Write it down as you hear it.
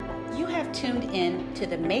have tuned in to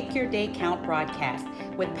the Make Your Day Count broadcast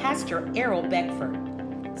with Pastor Errol Beckford,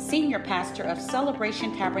 Senior Pastor of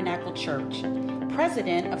Celebration Tabernacle Church,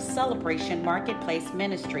 President of Celebration Marketplace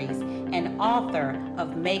Ministries, and author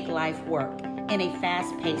of Make Life Work in a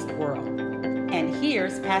Fast-Paced World. And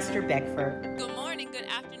here's Pastor Beckford. Good morning, good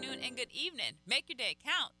afternoon, and good evening. Make your day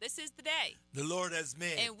count. This is the day the Lord has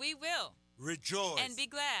made. and we will Rejoice. and be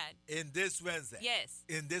glad. In this Wednesday. Yes.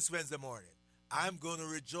 In this Wednesday morning. I'm going to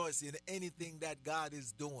rejoice in anything that God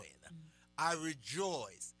is doing. I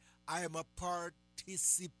rejoice. I am a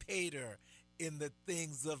participator in the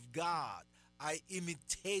things of God. I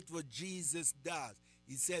imitate what Jesus does.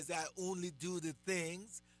 He says, I only do the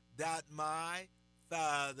things that my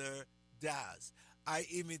Father does. I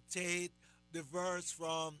imitate the verse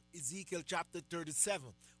from Ezekiel chapter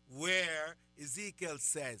 37, where Ezekiel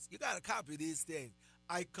says, you got to copy these things.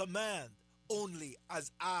 I command only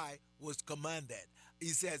as I was commanded. He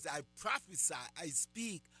says, I prophesy, I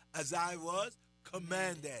speak as I was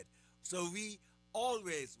commanded. So we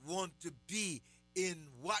always want to be in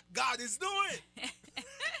what God is doing.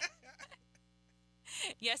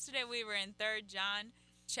 Yesterday we were in 3 John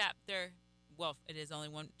chapter, well, it is only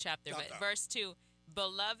one chapter, but verse 2.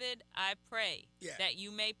 Beloved, I pray that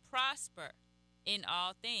you may prosper in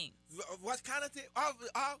all things. What kind of thing?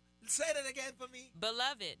 Say that again for me.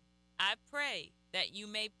 Beloved, I pray that you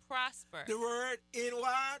may prosper. The word in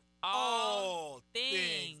what? All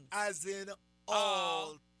things. As in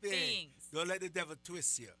all things. Don't let the devil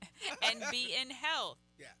twist you. And be in health,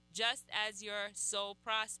 just as your soul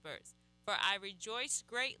prospers. For I rejoiced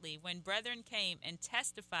greatly when brethren came and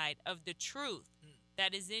testified of the truth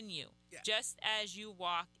that is in you, just as you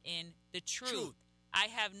walk in the truth. I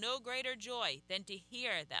have no greater joy than to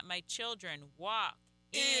hear that my children walk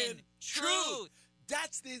in truth.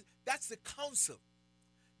 That's the counsel.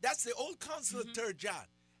 That's the old counsel of 3 John.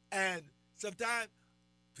 And sometimes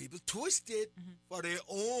people twist it for their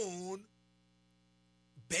own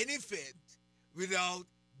benefit without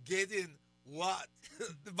getting what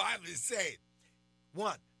the Bible is saying.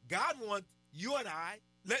 One, God wants you and I,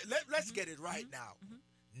 let's get it right now.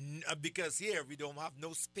 Because here we don't have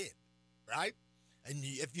no spin, right? And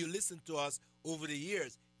if you listen to us over the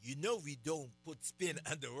years, you know we don't put spin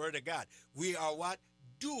on the word of God. We are what?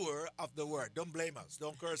 Doer of the word. Don't blame us.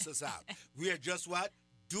 Don't curse us out. We are just what?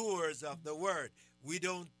 Doers of the word. We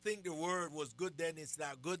don't think the word was good then, it's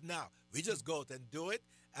not good now. We just go out and do it,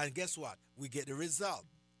 and guess what? We get the result.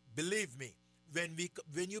 Believe me,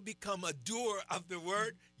 when you become a doer of the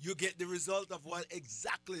word, you get the result of what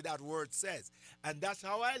exactly that word says. And that's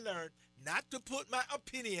how I learned not to put my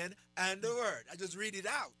opinion on the word. I just read it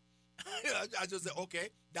out. I just say, okay,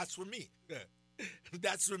 that's for me.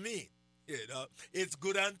 That's for me. You know, it's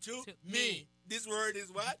good unto me. This word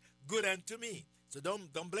is what? Good unto me. So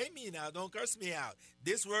don't blame me now. Don't curse me out.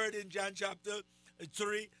 This word in John chapter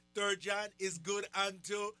 3, 3 John, is good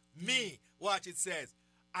unto me. Watch, it says,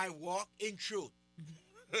 I walk in truth.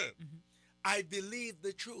 I believe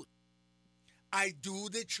the truth. I do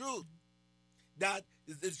the truth. That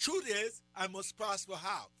the truth is, I must prosper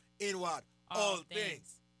how? In what? All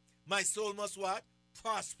things. My soul must what?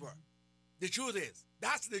 Prosper. The truth is,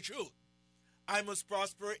 that's the truth. I must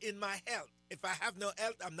prosper in my health. If I have no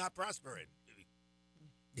health, I'm not prospering.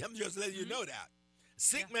 I'm just letting you know that.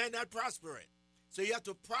 Sick man not prospering. So you have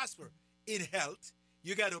to prosper in health.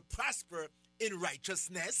 You got to prosper in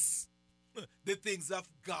righteousness, the things of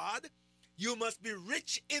God. You must be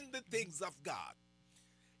rich in the things of God.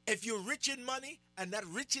 If you're rich in money and not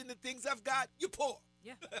rich in the things of God, you're poor.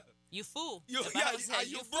 Yeah. You fool. You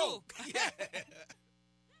broke. Yeah.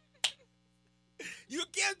 You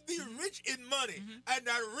can't be rich in money and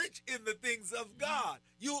not rich in the things of God.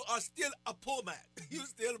 You are still a poor man. You're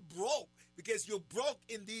still broke because you're broke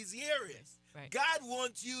in these areas. Right. God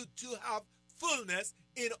wants you to have fullness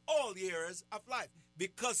in all areas of life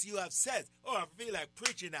because you have said, oh, I feel like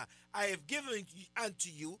preaching now. I have given unto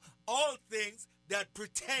you all things that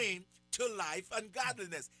pertain to life and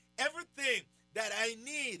godliness. Everything that I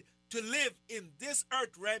need to live in this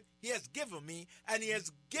earth realm, he has given me, and he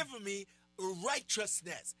has given me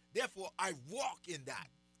righteousness. Therefore, I walk in that.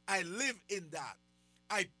 I live in that.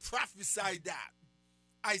 I prophesy that.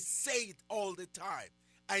 I say it all the time.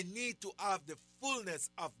 I need to have the fullness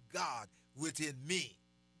of God within me.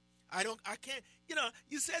 I can't,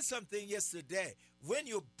 you said something yesterday. When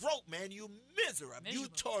you're broke, man, you miserable. You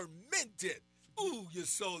tormented. Ooh, your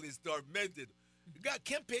soul is tormented. God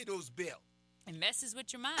can't pay those bills. It messes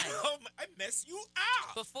with your mind. I mess you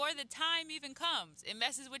out. Before the time even comes, it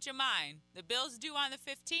messes with your mind. The bill's due on the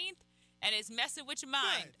 15th. And it's messing with your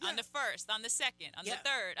mind on the first, on the second, on the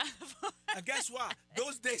third. And guess what?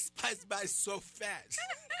 Those days pass by so fast.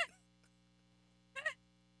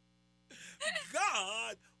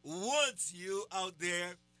 God wants you out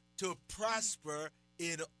there to prosper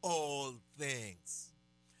in all things.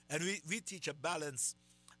 And we teach a balance.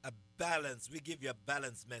 We give you a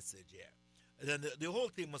balanced message here. And the whole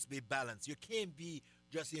thing must be balanced. You can't be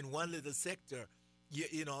just in one little sector,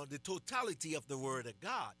 you know, the totality of the Word of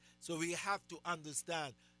God. So we have to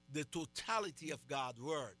understand the totality of God's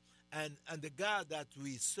Word. And the God that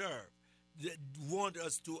we serve want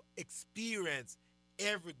us to experience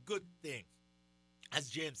every good thing. As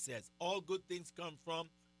James says, all good things come from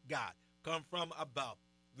God, come from above,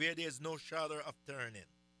 where there's no shadow of turning.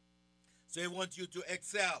 So he wants you to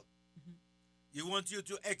excel. He wants you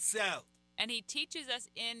to excel. And he teaches us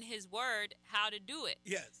in his word how to do it.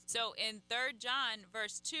 Yes. So in 3 John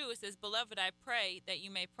verse 2, it says, Beloved, I pray that you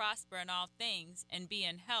may prosper in all things and be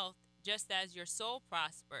in health, just as your soul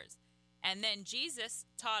prospers. And then Jesus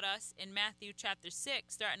taught us in Matthew chapter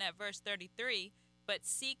 6, starting at verse 33, but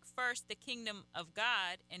seek first the kingdom of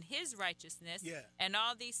God and his righteousness, and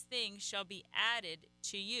all these things shall be added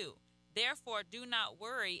to you. Therefore, do not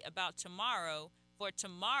worry about tomorrow, for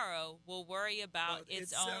tomorrow will worry about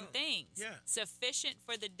its own things. Sufficient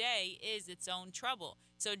for the day is its own trouble.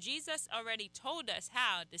 So Jesus already told us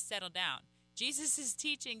how to settle down. Jesus'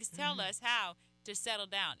 teachings tell us how to settle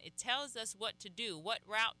down. It tells us what to do, what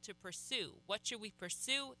route to pursue. What should we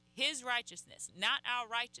pursue? His righteousness, not our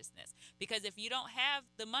righteousness. Because if you don't have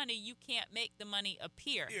the money, you can't make the money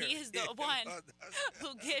appear. He is the one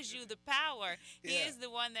who gives you the power. He is the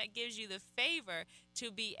one that gives you the favor to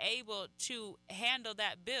be able to handle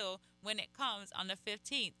that bill when it comes on the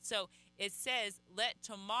 15th. So it says, let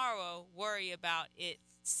tomorrow worry about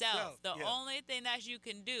itself. The only thing that you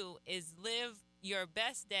can do is live your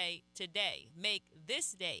best day today. Make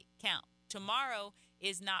this day count. Tomorrow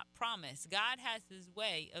is not promised. God has his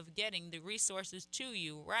way of getting the resources to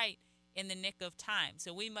you right in the nick of time.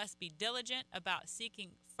 So we must be diligent about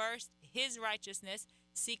seeking first his righteousness,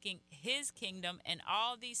 seeking his kingdom, and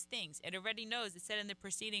all these things. It already knows. It said in the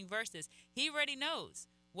preceding verses, he already knows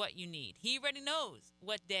what you need. He already knows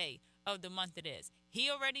what day of the month it is. He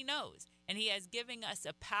already knows. And he has given us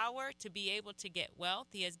a power to be able to get wealth.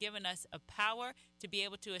 He has given us a power to be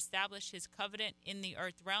able to establish his covenant in the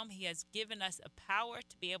earth realm. He has given us a power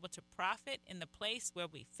to be able to profit in the place where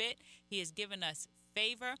we fit. He has given us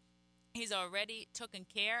favor. He's already taken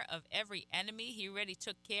care of every enemy. He already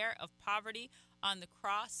took care of poverty on the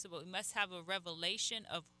cross. So we must have a revelation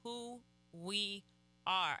of who we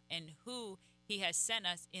are and who he has sent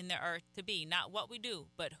us in the earth to be. Not what we do,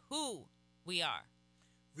 but who we are.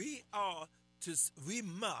 We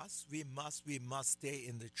must stay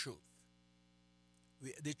in the truth.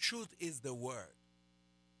 The truth is the word.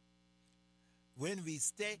 When we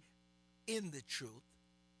stay in the truth,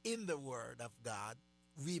 in the word of God,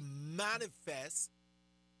 we manifest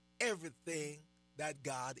everything that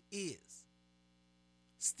God is.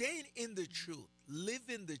 Staying in the truth,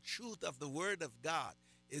 living the truth of the word of God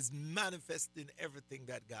is manifesting everything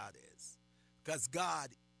that God is. Because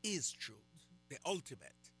God is truth, the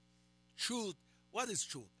ultimate. Truth, what is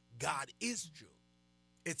truth? God is truth.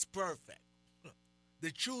 It's perfect.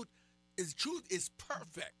 The truth is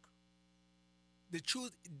perfect. The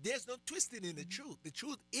truth, there's no twisting in the truth. The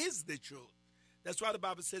truth is the truth. That's why the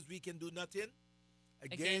Bible says we can do nothing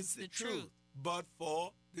against the truth, but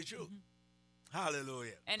for the truth.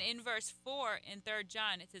 Hallelujah. And in verse 4 in 3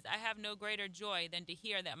 John, it says, I have no greater joy than to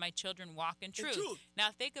hear that my children walk in truth. Now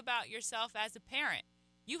think about yourself as a parent.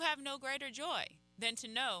 You have no greater joy than to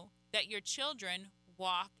know that your children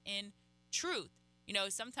walk in truth. You know,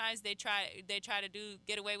 sometimes they try to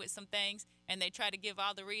get away with some things, and they try to give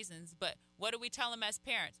all the reasons. But what do we tell them as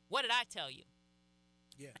parents? What did I tell you?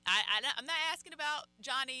 Yeah. I'm not asking about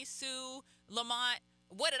Johnny, Sue, Lamont.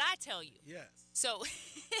 What did I tell you? Yes. So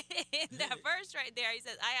in that verse right there, he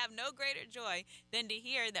says, I have no greater joy than to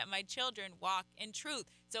hear that my children walk in truth.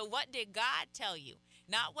 So what did God tell you?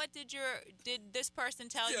 Not what did this person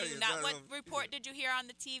tell you, not what report did you hear on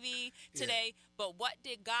the TV today, but what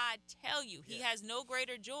did God tell you? He has no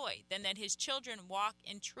greater joy than that his children walk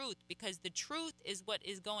in truth, because the truth is what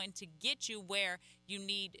is going to get you where you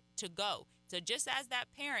need to go. So just as that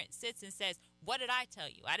parent sits and says, what did I tell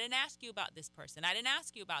you? I didn't ask you about this person. I didn't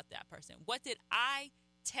ask you about that person. What did I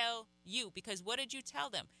tell you? Because what did you tell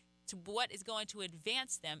them? To what is going to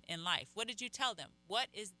advance them in life? What did you tell them? What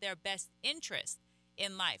is their best interest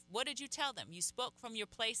in life. What did you tell them? You spoke from your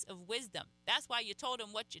place of wisdom. That's why you told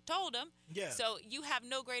them what you told them. Yeah. So you have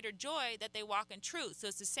no greater joy that they walk in truth. So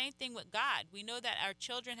it's the same thing with God. We know that our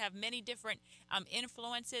children have many different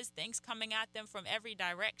influences, things coming at them from every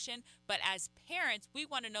direction. But as parents, we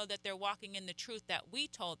want to know that they're walking in the truth that we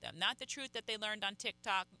told them, not the truth that they learned on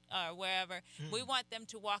TikTok or wherever. We want them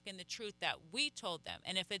to walk in the truth that we told them.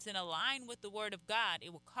 And if it's in line with the word of God,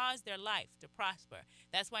 it will cause their life to prosper.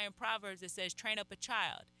 That's why in Proverbs it says, train up a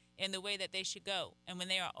child in the way that they should go. And when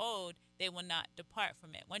they are old, they will not depart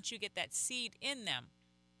from it. Once you get that seed in them,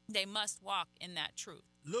 they must walk in that truth.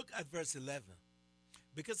 Look at verse 11.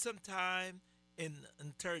 Because sometime in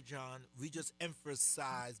 3 John, we just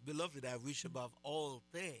emphasize, beloved, I wish above all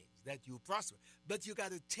things that you prosper. But you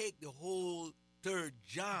got to take the whole 3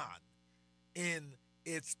 John in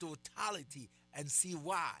its totality and see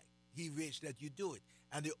why he wished that you do it.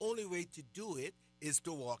 And the only way to do it is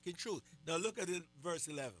to walk in truth. Now look at it, verse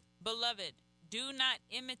 11. Beloved, do not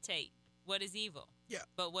imitate what is evil,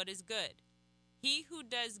 but what is good. He who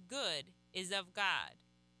does good is of God,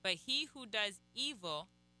 but he who does evil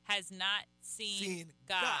has not seen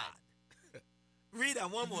God. Read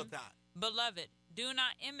that one more time. Beloved, do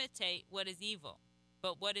not imitate what is evil,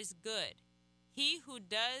 but what is good. He who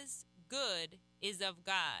does good is of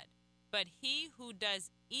God, but he who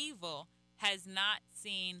does evil has not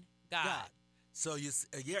seen God. So here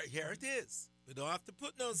it is. We don't have to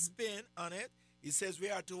put no spin on it. He says we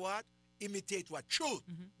are to what? Imitate what? Truth.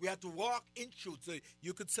 We have to walk in truth. So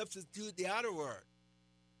you could substitute the other word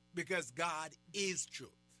because God is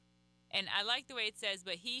truth. And I like the way it says,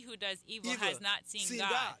 but he who does evil has not seen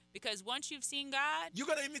God. Because once you've seen God, you're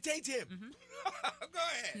going to imitate him. Go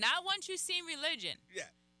ahead. Not once you've seen religion. Yeah.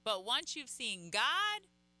 But once you've seen God,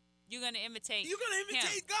 you're going to imitate him.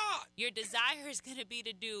 God. Your desire is going to be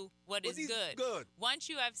to do what is good. Once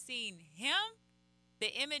you have seen him,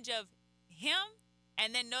 the image of him,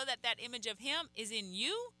 and then know that that image of him is in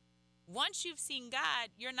you, once you've seen God,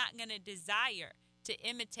 you're not going to desire to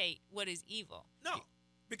imitate what is evil. No,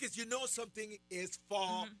 because you know something is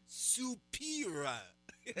far superior.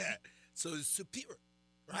 So it's superior,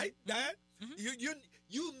 right, Dad? You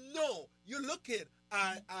know, you're looking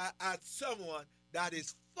at someone that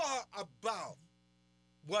is far above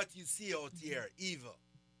what you see out here, evil.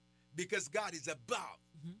 Because God is above.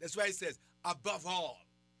 That's why it says, above all.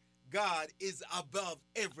 God is above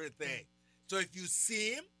everything. So if you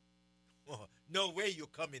see him, no way you're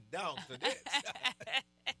coming down to this.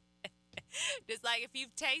 Just like if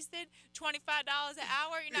you've tasted $25 an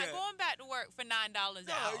hour, you're not going back to work for $9 an hour.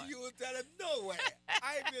 No, you will tell him, no way.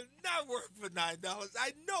 I will not work for $9.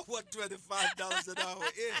 I know what $25 an hour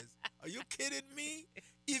is. Are you kidding me?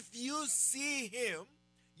 If you see him,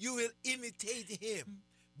 you will imitate him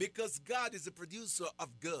because God is a producer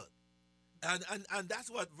of good. And that's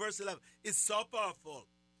what verse 11 is so powerful.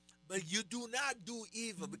 But you do not do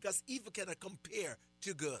evil because evil cannot compare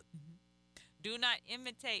to good. Do not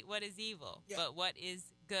imitate what is evil, but what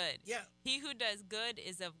is good. He who does good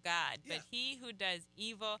is of God, but he who does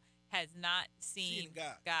evil has not seen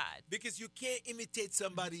God. Because you can't imitate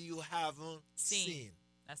somebody you haven't seen.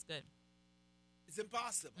 That's good. It's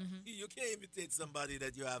impossible. You can't imitate somebody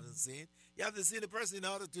that you haven't seen. You have to see the person in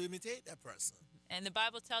order to imitate that person. And the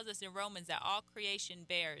Bible tells us in Romans that all creation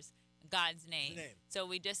bears God's name. So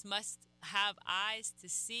we just must have eyes to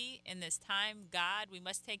see in this time God. We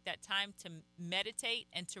must take that time to meditate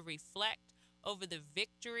and to reflect over the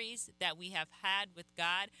victories that we have had with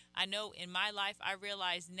God. I know in my life, I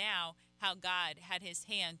realize now how God had his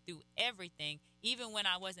hand through everything. Even when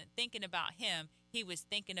I wasn't thinking about him, he was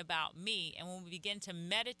thinking about me. And when we begin to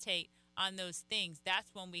meditate on those things,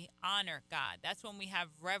 that's when we honor God. That's when we have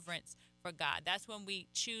reverence for God. That's when we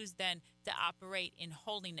choose then to operate in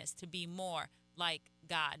holiness, to be more like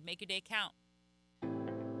God. Make your day count.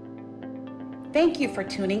 Thank you for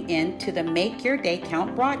tuning in to the Make Your Day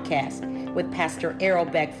Count broadcast with Pastor Errol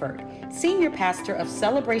Beckford, Senior Pastor of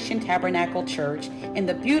Celebration Tabernacle Church in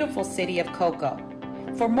the beautiful city of Cocoa.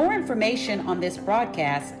 For more information on this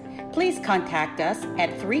broadcast, please contact us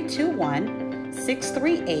at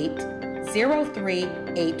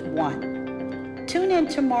 321-638-0381. Tune in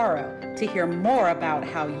tomorrow to hear more about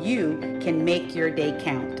how you can make your day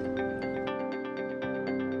count.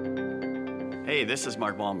 Hey, this is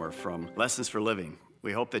Mark Balmer from Lessons for Living.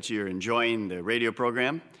 We hope that you're enjoying the radio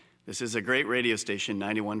program. This is a great radio station,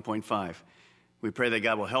 91.5. We pray that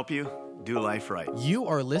God will help you do life right. You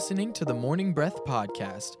are listening to the Morning Breath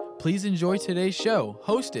Podcast. Please enjoy today's show,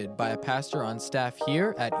 hosted by a pastor on staff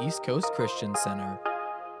here at East Coast Christian Center.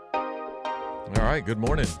 All right, good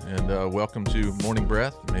morning, and welcome to Morning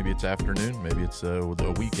Breath. Maybe it's afternoon, maybe it's a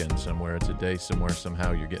weekend somewhere, it's a day somewhere,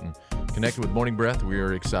 somehow you're getting connected with Morning Breath. We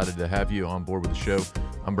are excited to have you on board with the show.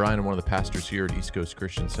 I'm Brian, I'm one of the pastors here at East Coast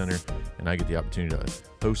Christian Center, and I get the opportunity to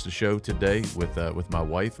host the show today with my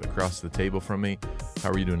wife across the table from me. How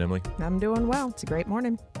are you doing, Emily? I'm doing well. It's a great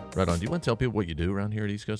morning. Right on. Do you want to tell people what you do around here at East Coast?